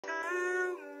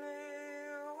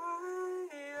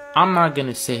I'm not going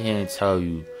to sit here and tell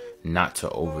you not to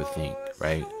overthink,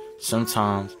 right?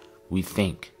 Sometimes we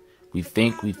think.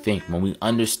 When we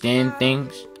understand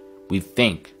things, we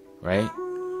think, right?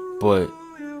 But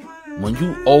when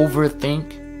you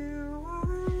overthink,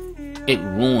 it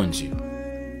ruins you.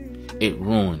 It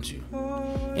ruins you.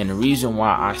 And the reason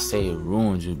why I say it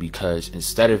ruins you, because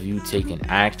instead of you taking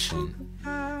action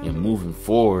and moving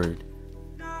forward,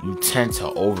 you tend to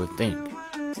overthink.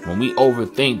 When we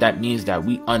overthink, that means that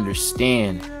we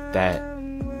understand that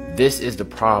this is the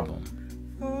problem.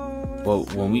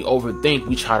 But when we overthink,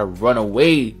 we try to run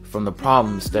away from the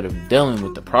problem instead of dealing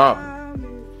with the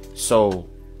problem. So,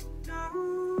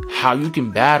 how you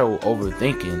can battle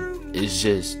overthinking is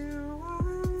just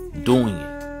doing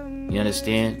it. You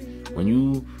understand?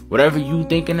 Whatever you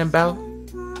thinking about,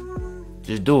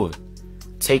 just do it.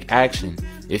 Take action.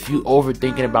 If you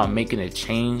overthinking about making a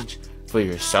change for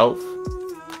yourself,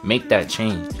 make that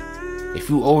change. If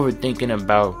you overthinking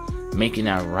about making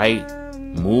that right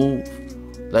move,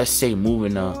 let's say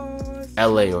moving to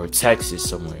LA or Texas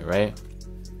somewhere, right?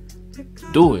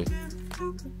 Do it.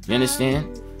 You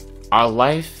understand? Our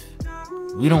life,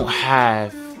 we don't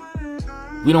have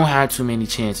too many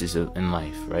chances in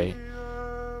life, right?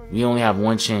 We only have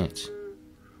one chance.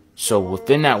 So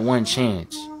within that one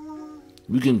chance,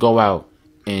 you can go out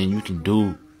and you can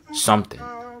do something.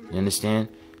 You understand?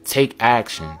 Take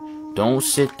action. Don't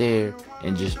sit there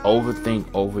and just overthink.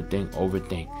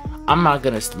 I'm not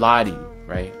going to lie to you,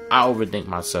 right? I overthink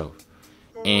myself.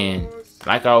 And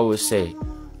like I always say,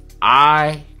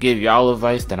 I give y'all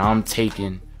advice that I'm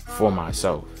taking for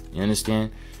myself. You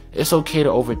understand? It's okay to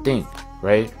overthink,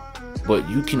 right? But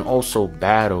you can also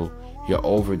battle your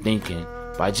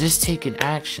overthinking by just taking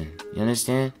action. You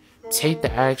understand? Take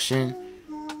the action.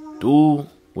 Do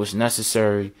what's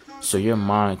necessary so your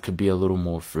mind could be a little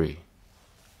more free.